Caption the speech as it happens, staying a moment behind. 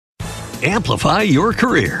Amplify your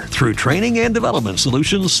career through training and development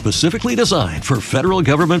solutions specifically designed for federal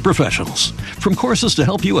government professionals. From courses to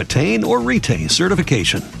help you attain or retain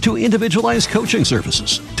certification, to individualized coaching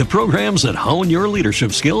services, to programs that hone your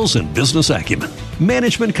leadership skills and business acumen,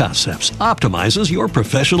 Management Concepts optimizes your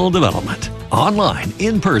professional development. Online,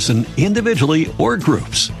 in person, individually, or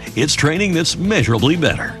groups, it's training that's measurably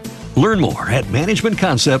better. Learn more at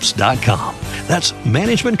managementconcepts.com. That's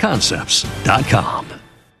managementconcepts.com.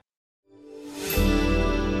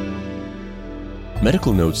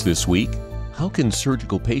 Medical notes this week: how can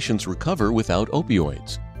surgical patients recover without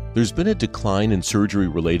opioids? There's been a decline in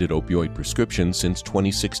surgery-related opioid prescriptions since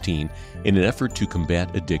 2016 in an effort to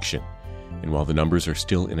combat addiction. And while the numbers are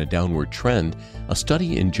still in a downward trend, a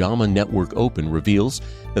study in JAMA Network Open reveals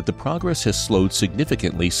that the progress has slowed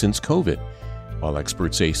significantly since COVID. While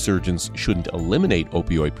experts say surgeons shouldn't eliminate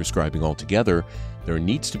opioid prescribing altogether, there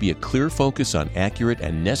needs to be a clear focus on accurate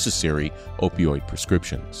and necessary opioid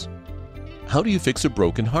prescriptions. How do you fix a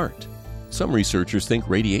broken heart? Some researchers think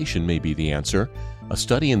radiation may be the answer. A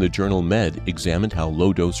study in the journal Med examined how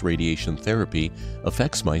low-dose radiation therapy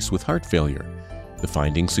affects mice with heart failure. The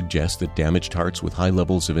findings suggest that damaged hearts with high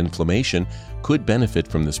levels of inflammation could benefit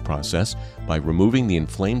from this process by removing the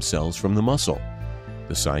inflamed cells from the muscle.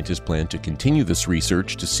 The scientists plan to continue this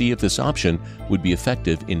research to see if this option would be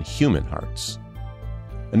effective in human hearts.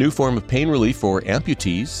 A new form of pain relief for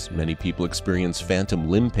amputees. Many people experience phantom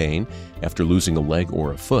limb pain after losing a leg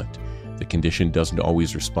or a foot. The condition doesn't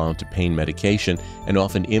always respond to pain medication and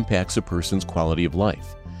often impacts a person's quality of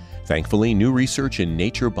life. Thankfully, new research in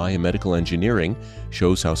Nature Biomedical Engineering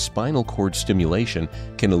shows how spinal cord stimulation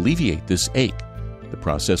can alleviate this ache. The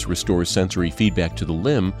process restores sensory feedback to the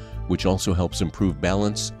limb, which also helps improve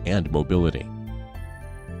balance and mobility.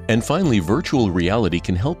 And finally, virtual reality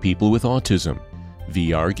can help people with autism.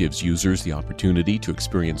 VR gives users the opportunity to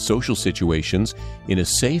experience social situations in a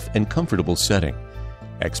safe and comfortable setting.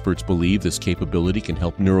 Experts believe this capability can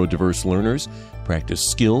help neurodiverse learners practice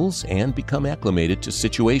skills and become acclimated to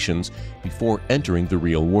situations before entering the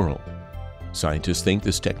real world. Scientists think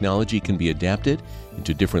this technology can be adapted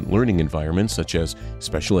into different learning environments, such as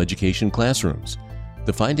special education classrooms.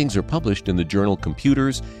 The findings are published in the journal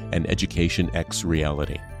Computers and Education X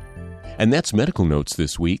Reality. And that's Medical Notes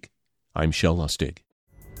this week. I'm Shel Lustig.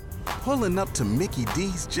 Pulling up to Mickey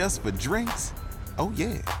D's just for drinks? Oh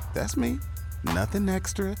yeah, that's me. Nothing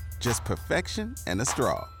extra, just perfection and a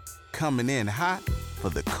straw. Coming in hot for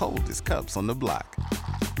the coldest cups on the block.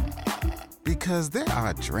 Because there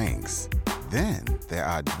are drinks. Then there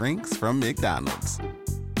are drinks from McDonald's.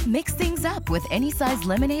 Mix things up with any size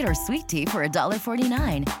lemonade or sweet tea for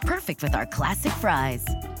 $1.49. Perfect with our classic fries.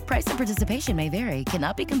 Price and participation may vary.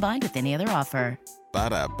 Cannot be combined with any other offer.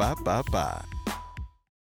 Ba-da-ba-ba-ba.